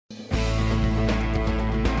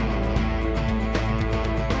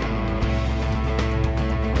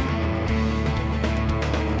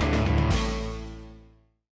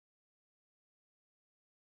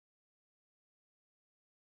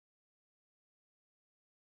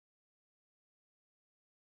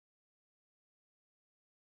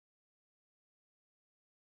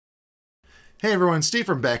Hey everyone, Steve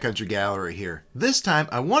from Backcountry Gallery here. This time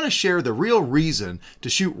I want to share the real reason to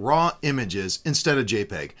shoot RAW images instead of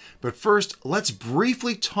JPEG. But first, let's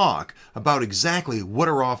briefly talk about exactly what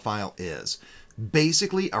a RAW file is.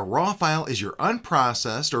 Basically, a RAW file is your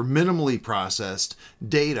unprocessed or minimally processed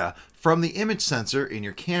data from the image sensor in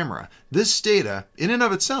your camera. This data, in and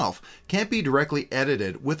of itself, can't be directly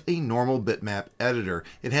edited with a normal bitmap editor.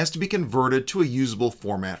 It has to be converted to a usable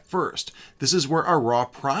format first. This is where our RAW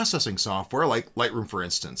processing software, like Lightroom for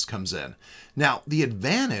instance, comes in. Now, the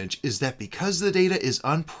advantage is that because the data is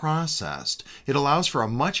unprocessed, it allows for a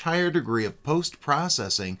much higher degree of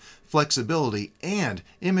post-processing flexibility and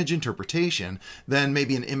image interpretation than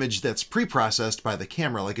maybe an image that's pre-processed by the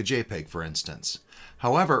camera, like a JPEG for instance.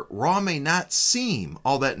 However, RAW may not seem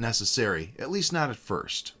all that necessary, at least not at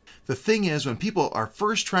first. The thing is, when people are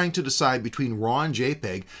first trying to decide between RAW and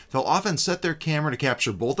JPEG, they'll often set their camera to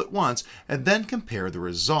capture both at once and then compare the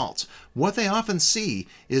results. What they often see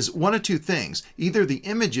is one of two things. Either the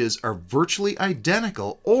images are virtually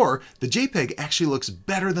identical or the JPEG actually looks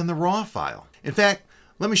better than the RAW file. In fact,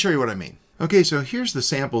 let me show you what I mean. Okay, so here's the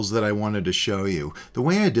samples that I wanted to show you. The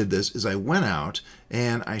way I did this is I went out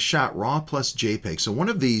and I shot RAW plus JPEG. So one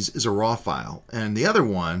of these is a RAW file and the other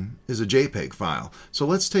one is a JPEG file. So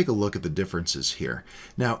let's take a look at the differences here.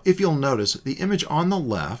 Now, if you'll notice, the image on the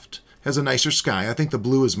left has a nicer sky. I think the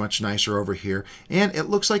blue is much nicer over here, and it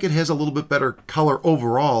looks like it has a little bit better color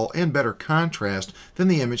overall and better contrast than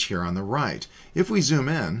the image here on the right. If we zoom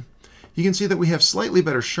in, you can see that we have slightly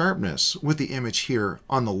better sharpness with the image here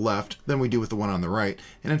on the left than we do with the one on the right.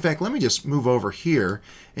 And in fact, let me just move over here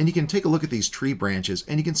and you can take a look at these tree branches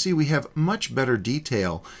and you can see we have much better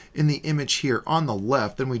detail in the image here on the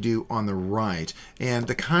left than we do on the right. And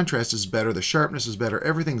the contrast is better, the sharpness is better,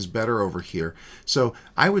 everything's better over here. So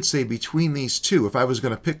I would say between these two, if I was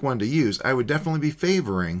going to pick one to use, I would definitely be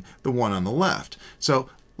favoring the one on the left. So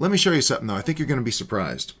let me show you something though. I think you're going to be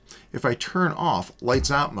surprised. If I turn off lights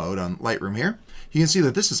out mode on Lightroom here, you can see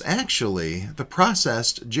that this is actually the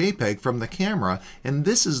processed JPEG from the camera, and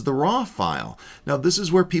this is the RAW file. Now this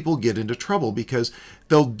is where people get into trouble because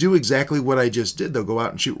they'll do exactly what I just did. They'll go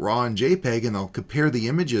out and shoot RAW and JPEG and they'll compare the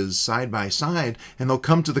images side by side and they'll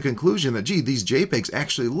come to the conclusion that, gee, these JPEGs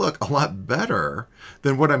actually look a lot better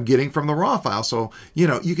than what I'm getting from the RAW file. So,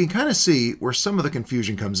 you can kind of see where some of the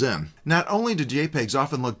confusion comes in. Not only do JPEGs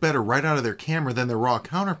often look better right out of their camera than their RAW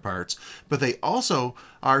counterparts, but they also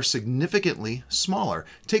are significantly smaller.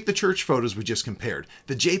 Take the church photos we just compared.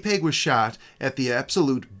 The JPEG was shot at the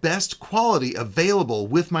absolute best quality available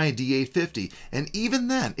with my D850, and even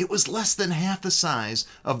then, it was less than half the size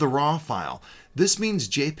of the RAW file. This means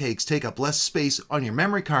JPEGs take up less space on your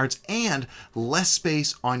memory cards and less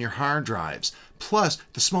space on your hard drives. Plus,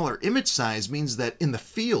 the smaller image size means that in the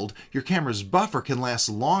field, your camera's buffer can last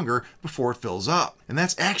longer before it fills up. And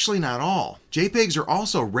that's actually not all. JPEGs are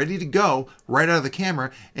also ready to go right out of the camera,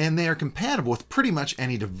 and they are compatible with pretty much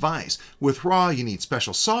any device. With RAW, you need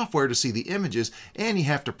special software to see the images, and you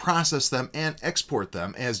have to process them and export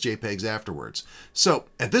them as JPEGs afterwards. So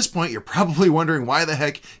at this point, you're probably wondering why the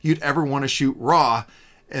heck you'd ever want to shoot RAW,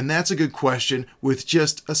 and that's a good question with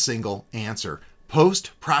just a single answer: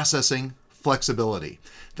 post-processing flexibility.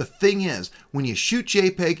 The thing is, when you shoot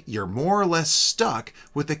JPEG, you're more or less stuck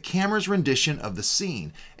with the camera's rendition of the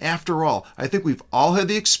scene. After all, I think we've all had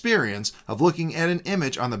the experience of looking at an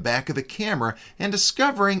image on the back of the camera and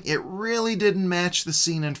discovering it really didn't match the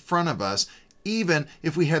scene in front of us, even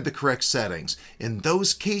if we had the correct settings. In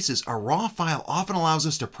those cases, a RAW file often allows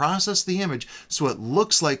us to process the image so it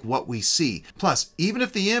looks like what we see. Plus, even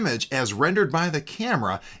if the image as rendered by the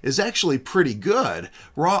camera is actually pretty good,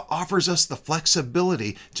 RAW offers us the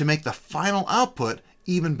flexibility to make the final output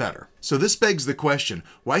even better. So this begs the question,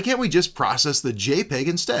 why can't we just process the JPEG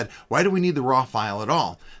instead? Why do we need the RAW file at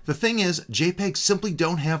all? The thing is, JPEGs simply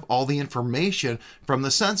don't have all the information from the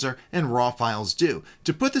sensor, and RAW files do.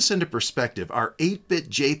 To put this into perspective, our 8-bit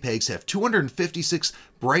JPEGs have 256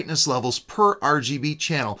 brightness levels per RGB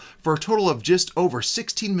channel for a total of just over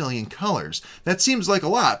 16 million colors. That seems like a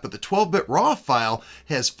lot, but the 12-bit RAW file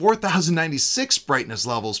has 4,096 brightness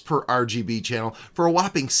levels per RGB channel for a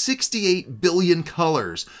whopping 68 billion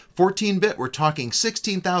colors. 14-bit, we're talking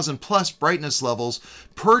 16,000 plus brightness levels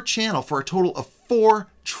per channel for a total of 4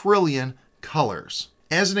 trillion colors.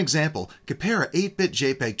 As an example, compare an 8-bit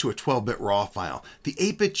JPEG to a 12-bit RAW file. The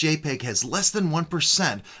 8-bit JPEG has less than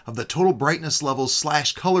 1% of the total brightness levels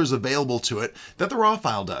 / colors available to it that the RAW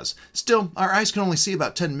file does. Still, our eyes can only see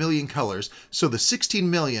about 10 million colors, so the 16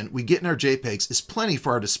 million we get in our JPEGs is plenty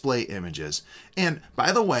for our display images. And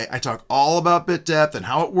by the way, I talk all about bit depth and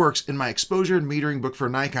how it works in my exposure and metering book for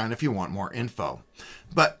Nikon if you want more info.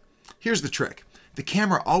 But Here's the trick. The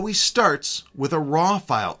camera always starts with a RAW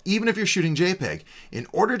file, even if you're shooting JPEG. In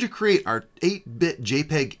order to create our 8-bit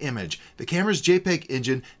JPEG image, the camera's JPEG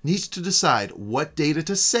engine needs to decide what data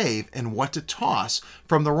to save and what to toss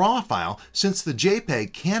from the RAW file, since the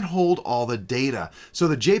JPEG can't hold all the data. So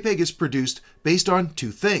the JPEG is produced based on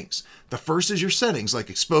two things. The first is your settings, like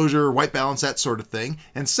exposure, white balance, that sort of thing.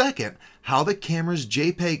 And second, how the camera's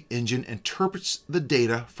JPEG engine interprets the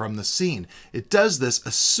data from the scene. It does this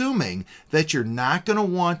assuming that you're not going to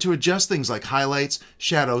want to adjust things like highlights,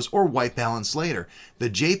 shadows, or white balance later. The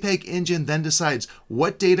JPEG engine then decides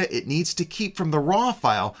what data it needs to keep from the RAW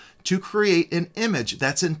file to create an image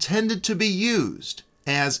that's intended to be used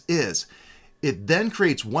as is. It then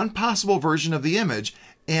creates one possible version of the image,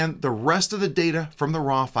 and the rest of the data from the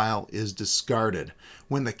RAW file is discarded.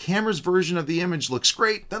 When the camera's version of the image looks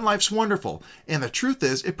great, then life's wonderful. And the truth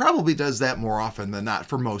is, it probably does that more often than not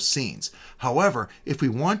for most scenes. However, if we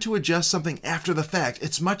want to adjust something after the fact,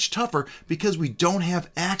 it's much tougher because we don't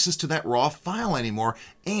have access to that RAW file anymore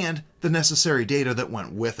and the necessary data that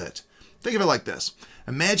went with it. Think of it like this.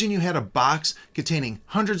 Imagine you had a box containing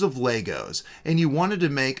hundreds of Legos and you wanted to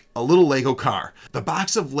make a little Lego car. The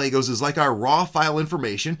box of Legos is like our RAW file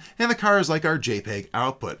information and the car is like our JPEG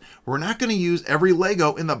output. We're not going to use every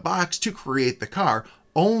Lego in the box to create the car,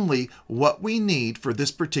 only what we need for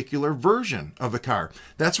this particular version of the car.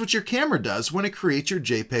 That's what your camera does when it creates your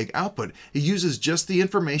JPEG output. It uses just the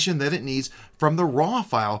information that it needs from the RAW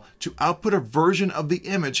file to output a version of the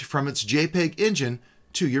image from its JPEG engine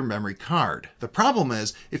to your memory card. The problem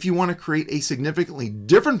is, if you want to create a significantly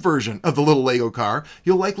different version of the little Lego car,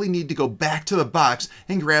 you'll likely need to go back to the box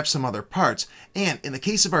and grab some other parts. And in the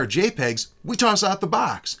case of our JPEGs, we toss out the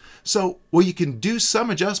box. So while you can do some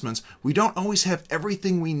adjustments, we don't always have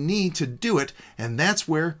everything we need to do it, and that's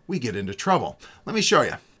where we get into trouble. Let me show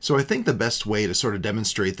you. So I think the best way to sort of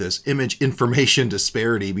demonstrate this image information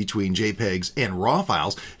disparity between JPEGs and RAW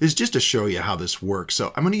files is just to show you how this works.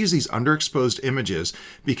 So I'm going to use these underexposed images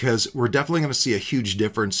because we're definitely going to see a huge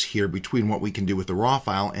difference here between what we can do with the RAW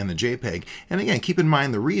file and the JPEG. And again, keep in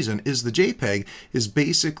mind the reason is the JPEG is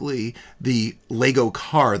basically the Lego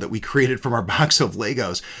car that we created from our box of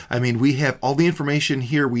Legos. I mean, we have all the information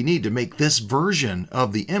here we need to make this version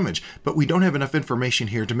of the image, but we don't have enough information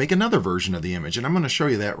here to make another version of the image. And I'm going to show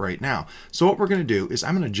you that right now. So what we're going to do is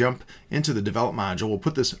I'm going to jump into the develop module. We'll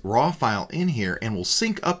put this RAW file in here and we'll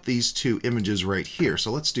sync up these two images right here.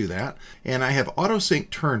 So let's do that. And I have auto sync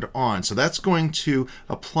turned on. So that's going to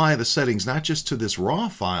apply the settings not just to this RAW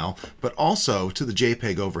file, but also to the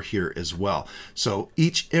JPEG over here as well. So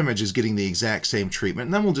each image is getting the exact same treatment,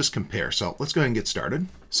 and then we'll just compare. So let's go ahead and get started.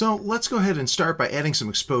 So let's go ahead and start by adding some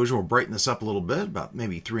exposure. We'll brighten this up a little bit, about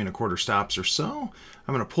maybe 3 1/4 stops or so.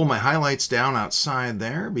 I'm going to pull my highlights down outside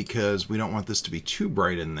there because we don't want this to be too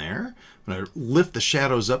bright in there. I'm going to lift the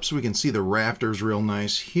shadows up so we can see the rafters real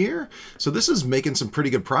nice here. So this is making some pretty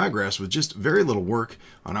good progress with just very little work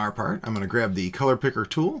on our part. I'm going to grab the color picker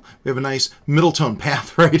tool. We have a nice middle tone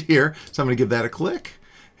path right here, so I'm going to give that a click.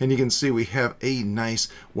 And you can see we have a nice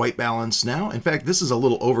white balance now. In fact, this is a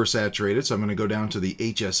little oversaturated, so I'm going to go down to the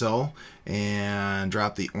HSL and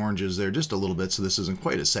drop the oranges there just a little bit so this isn't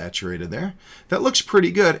quite as saturated there. That looks pretty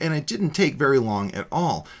good, and it didn't take very long at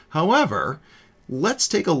all. However, let's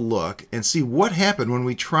take a look and see what happened when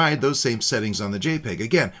we tried those same settings on the JPEG.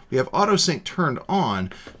 Again, we have auto sync turned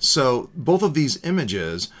on, so both of these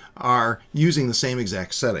images are using the same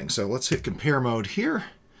exact settings. So let's hit compare mode here.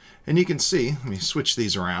 And you can see, let me switch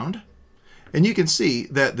these around, and you can see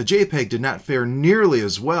that the JPEG did not fare nearly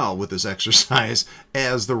as well with this exercise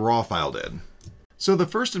as the RAW file did. So the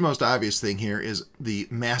first and most obvious thing here is the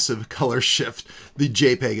massive color shift the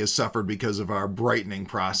JPEG has suffered because of our brightening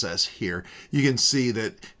process here. You can see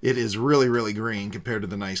that it is really, really green compared to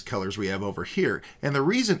the nice colors we have over here. And the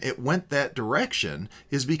reason it went that direction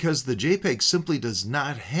is because the JPEG simply does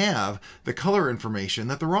not have the color information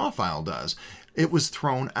that the RAW file does. It was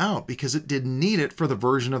thrown out because it didn't need it for the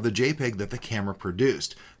version of the JPEG that the camera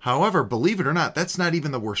produced. However, believe it or not, that's not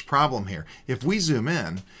even the worst problem here. If we zoom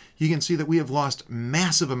in, you can see that we have lost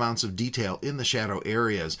massive amounts of detail in the shadow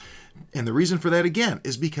areas. And the reason for that, again,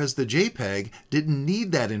 is because the JPEG didn't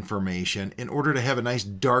need that information in order to have a nice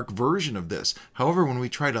dark version of this. However, when we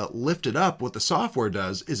try to lift it up, what the software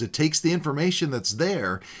does is it takes the information that's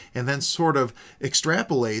there and then sort of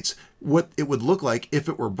extrapolates what it would look like if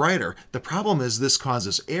it were brighter. The problem is this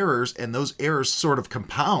causes errors, and those errors sort of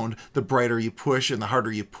compound the brighter you push and the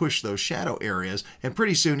harder you push those shadow areas, and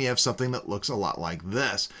pretty soon you have something that looks a lot like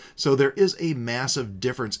this. So there is a massive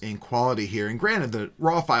difference in quality here. And granted, the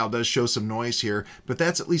raw file does show some noise here, but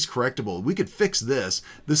that's at least correctable. We could fix this.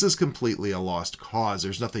 This is completely a lost cause.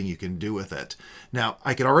 There's nothing you can do with it. Now,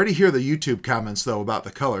 I can already hear the YouTube comments though about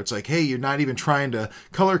the color. It's like, hey, you're not even trying to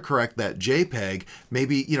color correct that JPEG.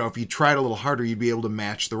 Maybe, you know, if you tried a little harder, you'd be able to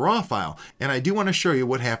match the raw file. And I do want to show you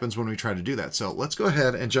what happens when we try to do that. So let's go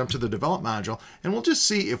ahead and jump to the develop module, and we'll just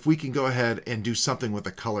see if we can go ahead and do something with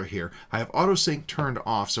the color here. I have auto sync turned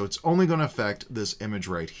off, so it's only going to affect this image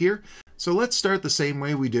right here. So let's start the same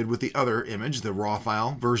way we did with the other image, the raw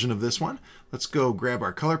file version of this one. Let's go grab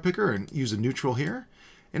our color picker and use a neutral here.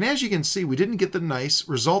 And as you can see, we didn't get the nice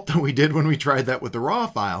result that we did when we tried that with the raw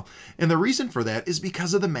file. And the reason for that is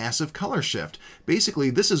because of the massive color shift. Basically,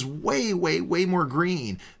 this is way, way, way more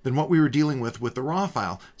green than what we were dealing with the raw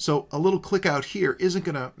file. So a little click out here isn't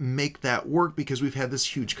going to make that work because we've had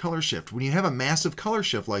this huge color shift. When you have a massive color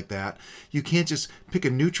shift like that, you can't just pick a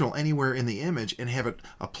neutral anywhere in the image and have it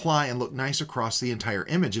apply and look nice across the entire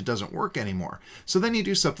image. It doesn't work anymore. So then you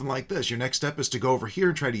do something like this. Your next step is to go over here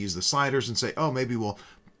and try to use the sliders and say, oh, maybe we'll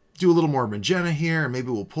do a little more magenta here, and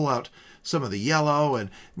maybe we'll pull out some of the yellow,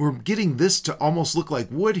 and we're getting this to almost look like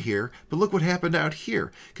wood here, but look what happened out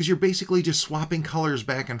here, because you're basically just swapping colors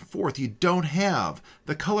back and forth. You don't have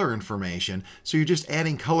the color information, so you're just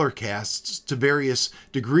adding color casts to various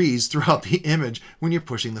degrees throughout the image when you're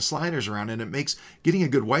pushing the sliders around, and it makes getting a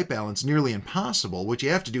good white balance nearly impossible. What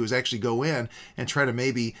you have to do is actually go in and try to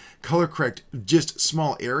maybe color correct just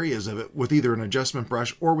small areas of it with either an adjustment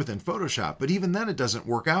brush or within Photoshop, but even then it doesn't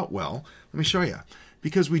work out well. Let me show you.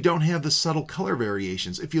 Because we don't have the subtle color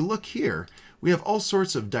variations. If you look here, we have all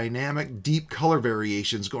sorts of dynamic, deep color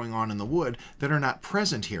variations going on in the wood that are not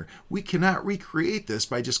present here. We cannot recreate this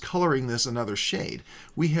by just coloring this another shade.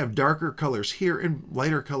 We have darker colors here and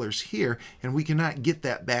lighter colors here, and we cannot get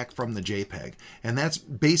that back from the JPEG. And that's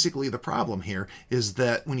basically the problem here, is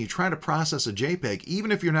that when you try to process a JPEG,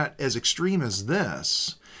 even if you're not as extreme as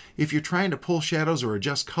this, if you're trying to pull shadows or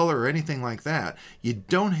adjust color or anything like that, you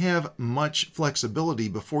don't have much flexibility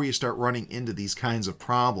before you start running into these kinds of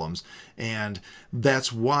problems. And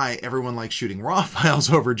that's why everyone likes shooting raw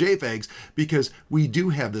files over JPEGs, because we do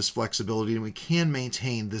have this flexibility and we can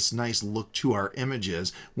maintain this nice look to our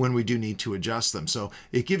images when we do need to adjust them. So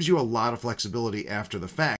it gives you a lot of flexibility after the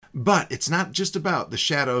fact. But it's not just about the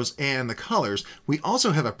shadows and the colors. We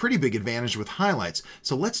also have a pretty big advantage with highlights.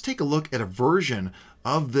 So let's take a look at a version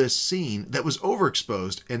of this scene that was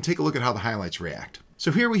overexposed and take a look at how the highlights react.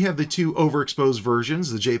 So here we have the two overexposed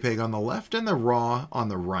versions, the JPEG on the left and the RAW on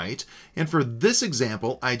the right. And for this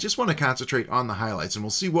example, I just want to concentrate on the highlights, and we'll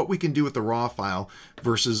see what we can do with the RAW file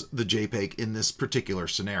versus the JPEG in this particular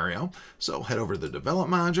scenario. So head over to the develop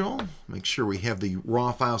module, make sure we have the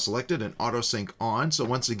RAW file selected and auto sync on. So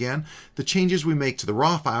once again, the changes we make to the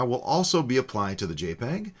RAW file will also be applied to the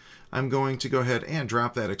JPEG. I'm going to go ahead and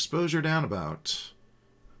drop that exposure down about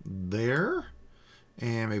there,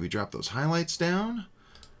 and maybe drop those highlights down.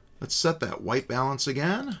 Let's set that white balance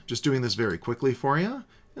again, just doing this very quickly for you.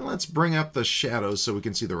 And let's bring up the shadows so we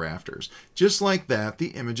can see the rafters. Just like that, the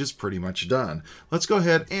image is pretty much done. Let's go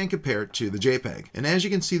ahead and compare it to the JPEG. And as you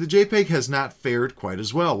can see, the JPEG has not fared quite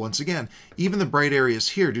as well. Once again, even the bright areas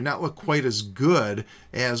here do not look quite as good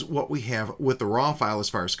as what we have with the RAW file as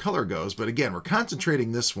far as color goes. But again, we're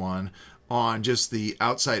concentrating this one on just the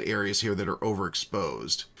outside areas here that are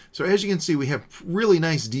overexposed. So as you can see, we have really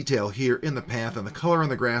nice detail here in the path, and the color on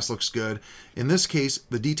the grass looks good. In this case,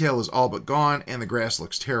 the detail is all but gone and the grass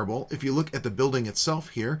looks terrible. If you look at the building itself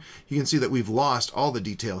here, you can see that we've lost all the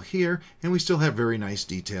detail here, and we still have very nice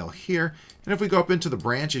detail here. And if we go up into the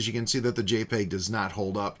branches, you can see that the JPEG does not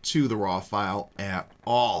hold up to the RAW file at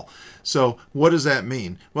all. So what does that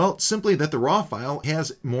mean? Well, simply that the RAW file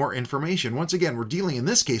has more information. Once again, we're dealing in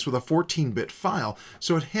this case with a 14-bit file,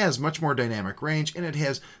 so it has much more dynamic range, and it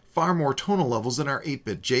has far more tonal levels than our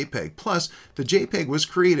 8-bit JPEG. Plus, the JPEG was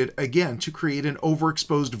created, again, to create an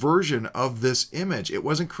overexposed version of this image. It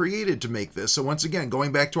wasn't created to make this. So once again,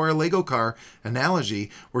 going back to our Lego car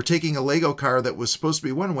analogy, we're taking a Lego car that was supposed to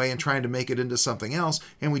be one way and trying to make it into something else,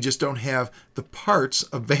 and we just don't have the parts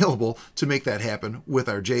available to make that happen with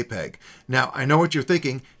our JPEG. Now, I know what you're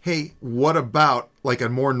thinking. Hey, what about like a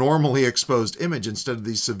more normally exposed image instead of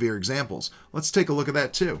these severe examples? Let's take a look at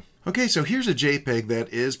that too. Okay, so here's a JPEG that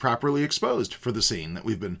is properly exposed for the scene that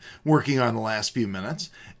we've been working on the last few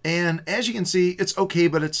minutes. And as you can see, it's okay,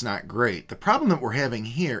 but it's not great. The problem that we're having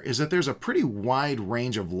here is that there's a pretty wide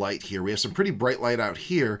range of light here. We have some pretty bright light out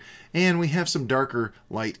here, and we have some darker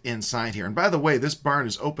light inside here. And by the way, this barn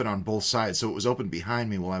is open on both sides, so it was open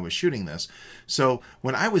behind me while I was shooting this. So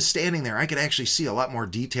when I was standing there, I could actually see a lot more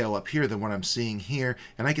detail up here than what I'm seeing here,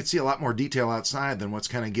 and I could see a lot more detail outside than what's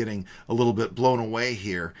kind of getting a little bit blown away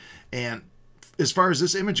here. And as far as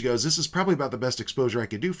this image goes, this is probably about the best exposure I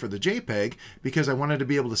could do for the JPEG, because I wanted to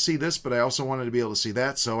be able to see this, but I also wanted to be able to see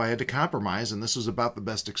that, so I had to compromise, and this was about the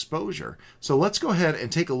best exposure. So let's go ahead and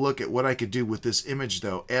take a look at what I could do with this image,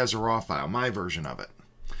 though, as a RAW file, my version of it.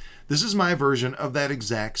 This is my version of that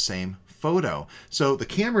exact same photo. So the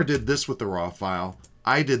camera did this with the RAW file.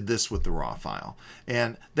 I did this with the RAW file.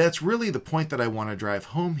 And that's really the point that I want to drive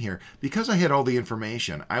home here. Because I had all the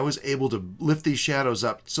information, I was able to lift these shadows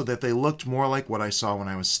up so that they looked more like what I saw when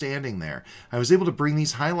I was standing there. I was able to bring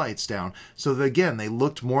these highlights down so that, again, they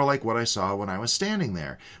looked more like what I saw when I was standing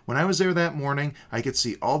there. When I was there that morning, I could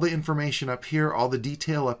see all the information up here, all the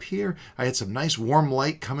detail up here. I had some nice warm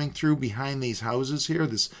light coming through behind these houses here,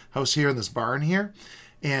 this house here and this barn here.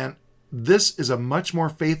 And this is a much more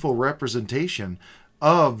faithful representation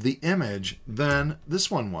of the image than this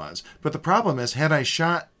one was. But the problem is, had I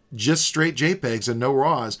shot just straight JPEGs and no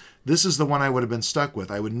RAWs, this is the one I would have been stuck with.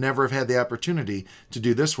 I would never have had the opportunity to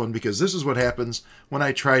do this one, because this is what happens when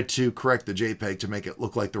I try to correct the JPEG to make it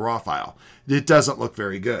look like the RAW file. It doesn't look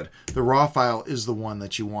very good. The RAW file is the one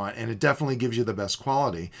that you want, and it definitely gives you the best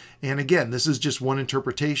quality. And again, this is just one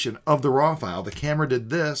interpretation of the RAW file. The camera did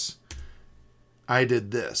this, I did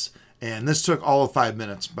this. And this took all of 5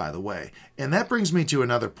 minutes, by the way. And that brings me to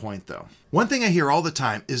another point, though. One thing I hear all the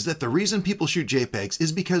time is that the reason people shoot JPEGs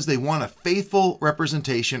is because they want a faithful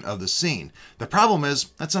representation of the scene. The problem is,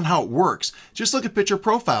 that's not how it works. Just look at picture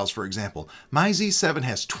profiles, for example. My Z7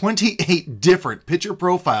 has 28 different picture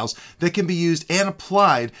profiles that can be used and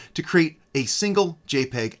applied to create a single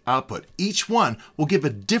JPEG output. Each one will give a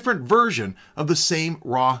different version of the same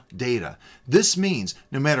raw data. This means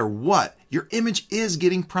no matter what, your image is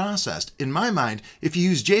getting processed. In my mind, if you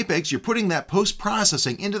use JPEGs, you're putting that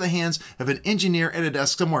post-processing into the hands of an engineer at a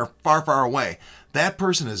desk somewhere far, far away. That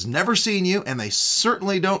person has never seen you, and they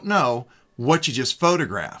certainly don't know what you just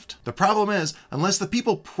photographed. The problem is, unless the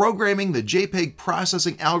people programming the JPEG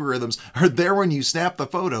processing algorithms are there when you snap the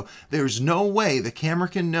photo, there's no way the camera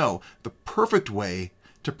can know the perfect way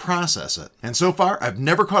to process it. And so far, I've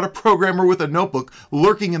never caught a programmer with a notebook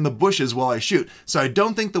lurking in the bushes while I shoot, so I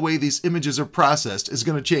don't think the way these images are processed is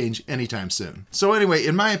going to change anytime soon. So anyway,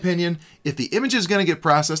 in my opinion, if the image is going to get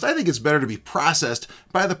processed, I think it's better to be processed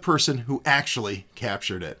by the person who actually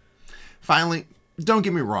captured it. Finally, don't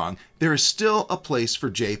get me wrong, there is still a place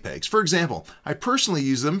for JPEGs. For example, I personally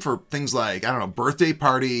use them for things like, I don't know, birthday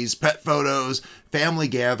parties, pet photos, family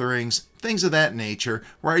gatherings, things of that nature,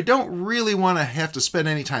 where I don't really want to have to spend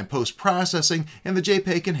any time post-processing, and the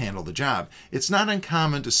JPEG can handle the job. It's not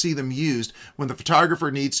uncommon to see them used when the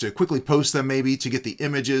photographer needs to quickly post them, maybe to get the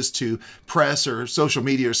images to press or social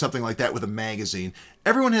media or something like that with a magazine.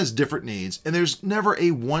 Everyone has different needs, and there's never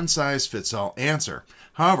a one-size-fits-all answer.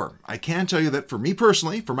 However, I can tell you that for me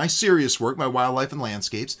personally, for my serious work, my wildlife and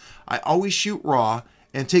landscapes, I always shoot RAW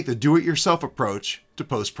and take the do-it-yourself approach to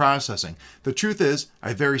post-processing. The truth is,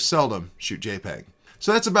 I very seldom shoot JPEG.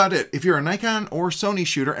 So that's about it. If you're a Nikon or Sony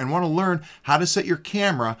shooter and want to learn how to set your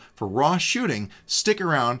camera for RAW shooting, stick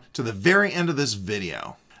around to the very end of this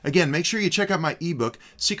video. Again, make sure you check out my ebook,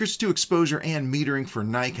 Secrets to Exposure and Metering for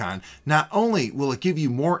Nikon. Not only will it give you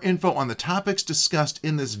more info on the topics discussed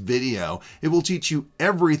in this video, it will teach you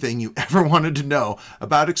everything you ever wanted to know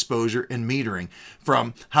about exposure and metering.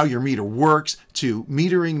 From how your meter works, to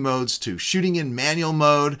metering modes, to shooting in manual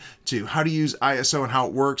mode, to how to use ISO and how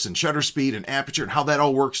it works, and shutter speed and aperture and how that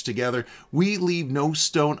all works together. We leave no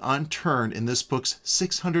stone unturned in this book's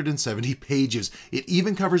 670 pages. It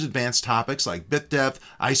even covers advanced topics like bit depth,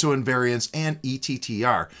 ISO invariance, and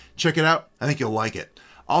ETTR. Check it out. I think you'll like it.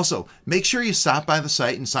 Also, make sure you stop by the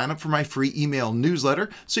site and sign up for my free email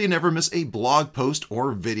newsletter so you never miss a blog post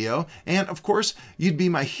or video. And of course, you'd be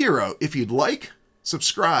my hero if you'd like,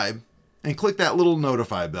 subscribe, and click that little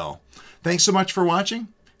notify bell. Thanks so much for watching,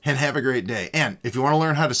 and have a great day. And if you want to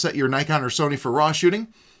learn how to set your Nikon or Sony for RAW shooting,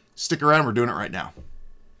 stick around. We're doing it right now.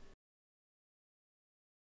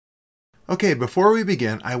 Okay, before we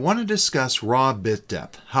begin, I want to discuss raw bit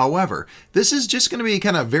depth. However, this is just going to be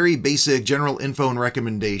kind of very basic general info and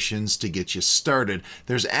recommendations to get you started.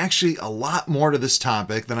 There's actually a lot more to this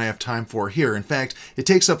topic than I have time for here. In fact, it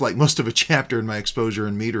takes up like most of a chapter in my exposure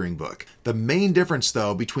and metering book. The main difference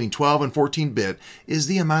though between 12 and 14-bit is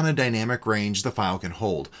the amount of dynamic range the file can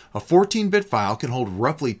hold. A 14-bit file can hold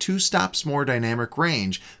roughly 2 stops more dynamic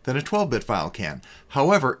range than a 12-bit file can.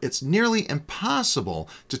 However, it's nearly impossible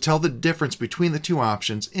to tell the difference between the two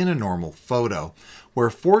options in a normal photo. Where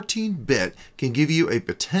 14-bit can give you a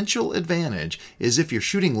potential advantage is if you're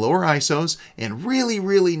shooting lower ISOs and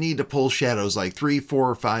really need to pull shadows like 3,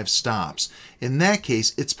 4, or 5 stops. In that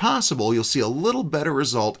case, it's possible you'll see a little better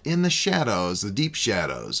result in the shadows, the deep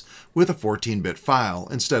shadows, with a 14-bit file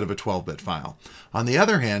instead of a 12-bit file. On the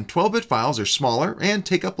other hand, 12-bit files are smaller and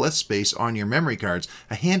take up less space on your memory cards,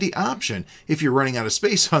 a handy option if you're running out of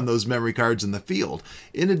space on those memory cards in the field.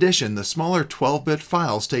 In addition, the smaller 12-bit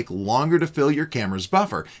files take longer to fill your camera's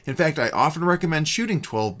buffer. In fact, I often recommend shooting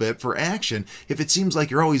 12-bit for action if it seems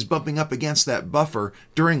like you're always bumping up against that buffer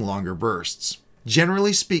during longer bursts.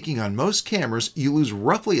 Generally speaking, on most cameras, you lose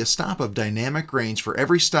roughly a stop of dynamic range for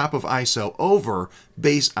every stop of ISO over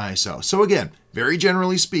base ISO. So again, very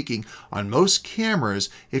generally speaking, on most cameras,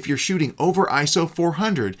 if you're shooting over ISO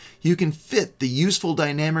 400, you can fit the useful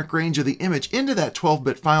dynamic range of the image into that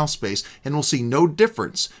 12-bit file space and will see no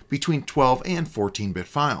difference between 12 and 14-bit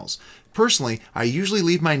files. Personally, I usually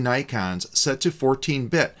leave my Nikons set to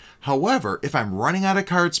 14-bit. However, if I'm running out of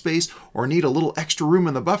card space or need a little extra room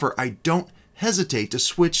in the buffer, I don't hesitate to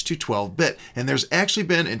switch to 12-bit. And there's actually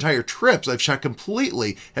been entire trips I've shot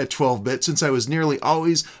completely at 12-bit since I was nearly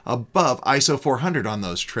always above ISO 400 on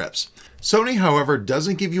those trips. Sony, however,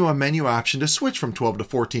 doesn't give you a menu option to switch from 12 to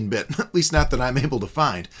 14-bit, at least not that I'm able to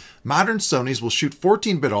find. Modern Sonys will shoot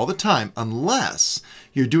 14-bit all the time unless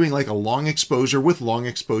you're doing like a long exposure with long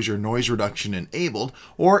exposure noise reduction enabled,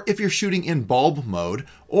 or if you're shooting in bulb mode,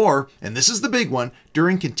 or, and this is the big one,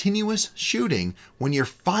 during continuous shooting when your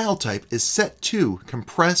file type is set to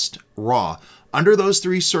compressed RAW. Under those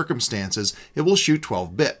 3 circumstances, it will shoot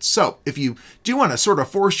 12-bit. So if you do want to sort of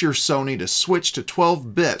force your Sony to switch to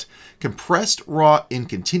 12-bit, compressed RAW in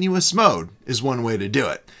continuous mode is one way to do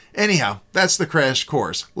it. Anyhow, that's the crash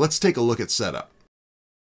course. Let's take a look at setup.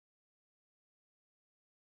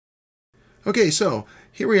 Okay, so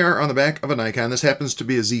here we are on the back of a Nikon. This happens to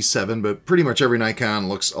be a Z7, but pretty much every Nikon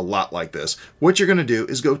looks a lot like this. What you're going to do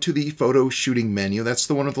is go to the photo shooting menu. That's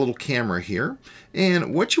the one with the little camera here.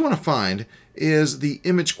 And what you want to find is the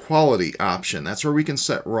image quality option. That's where we can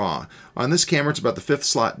set RAW. On this camera, it's about the 5th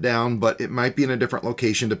slot down, but it might be in a different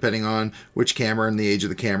location depending on which camera and the age of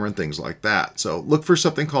the camera and things like that. So look for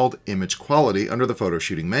something called image quality under the photo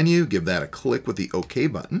shooting menu. Give that a click with the OK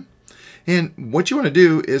button. And what you want to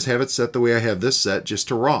do is have it set the way I have this set, just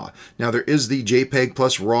to RAW. Now there is the JPEG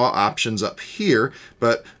plus RAW options up here,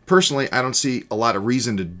 but personally I don't see a lot of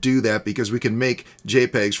reason to do that because we can make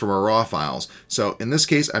JPEGs from our RAW files. So in this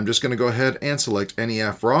case, I'm just going to go ahead and select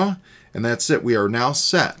NEF RAW, and that's it. We are now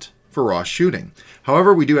set for RAW shooting.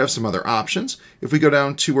 However, we do have some other options. If we go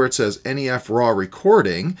down to where it says NEF RAW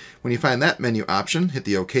recording, when you find that menu option, hit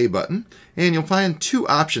the OK button, and you'll find 2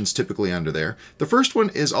 options typically under there. The first one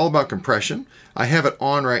is all about compression. I have it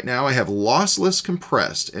on right now. I have lossless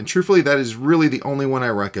compressed, and truthfully that is really the only one I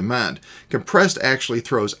recommend. Compressed actually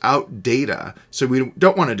throws out data, so we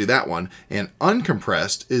don't want to do that one, and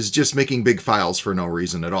uncompressed is just making big files for no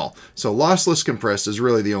reason at all. So lossless compressed is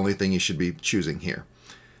really the only thing you should be choosing here.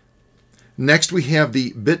 Next, we have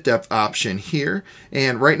the bit depth option here,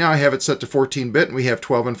 and right now I have it set to 14-bit, and we have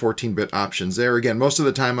 12 and 14-bit options there. Again, most of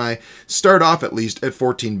the time I start off at least at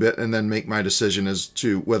 14-bit and then make my decision as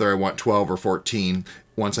to whether I want 12 or 14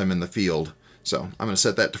 once I'm in the field. So I'm going to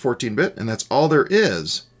set that to 14-bit, and that's all there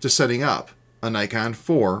is to setting up a Nikon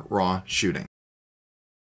for RAW shooting.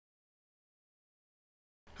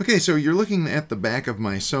 Okay, so you're looking at the back of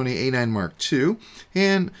my Sony A9 Mark II,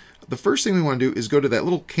 and the first thing we want to do is go to that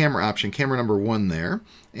little camera option, camera number 1 there,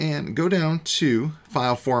 and go down to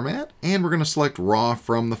File Format, and we're going to select RAW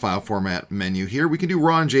from the File Format menu here. We can do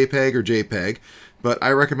RAW and JPEG or JPEG, but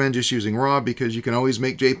I recommend just using RAW because you can always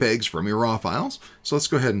make JPEGs from your RAW files. So let's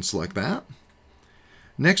go ahead and select that.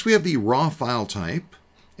 Next we have the RAW file type,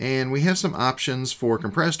 and we have some options for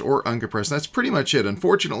compressed or uncompressed. That's pretty much it.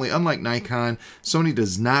 Unfortunately, unlike Nikon, Sony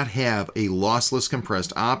does not have a lossless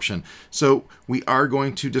compressed option, so we are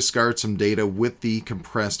going to discard some data with the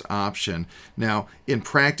compressed option. Now, in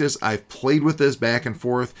practice, I've played with this back and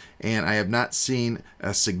forth, and I have not seen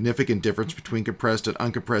a significant difference between compressed and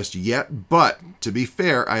uncompressed yet, but to be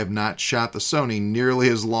fair, I have not shot the Sony nearly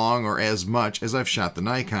as long or as much as I've shot the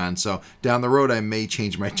Nikon, so down the road I may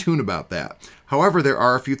change my tune about that. However, there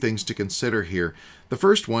are a few things to consider here. The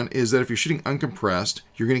first one is that if you're shooting uncompressed,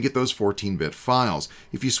 you're going to get those 14-bit files.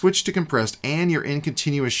 If you switch to compressed and you're in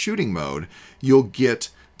continuous shooting mode, you'll get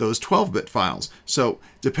those 12-bit files. So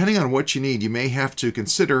depending on what you need, you may have to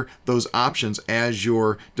consider those options as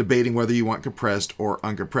you're debating whether you want compressed or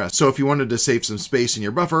uncompressed. So if you wanted to save some space in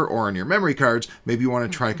your buffer or on your memory cards, maybe you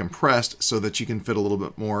want to try compressed so that you can fit a little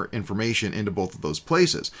bit more information into both of those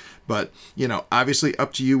places. But, you know, obviously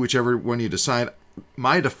up to you, whichever one you decide.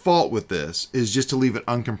 My default with this is just to leave it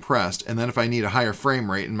uncompressed, and then if I need a higher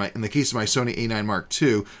frame rate, in the case of my Sony A9 Mark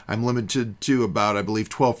II, I'm limited to about, I believe,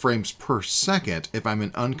 12 frames per second if I'm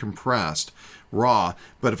in uncompressed RAW,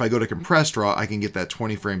 but if I go to compressed RAW, I can get that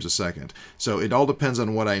 20 frames a second. So it all depends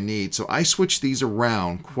on what I need. So I switch these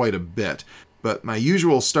around quite a bit. But my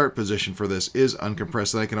usual start position for this is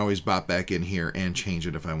uncompressed, and I can always bop back in here and change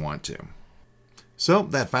it if I want to. So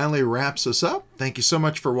that finally wraps us up. Thank you so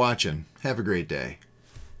much for watching. Have a great day.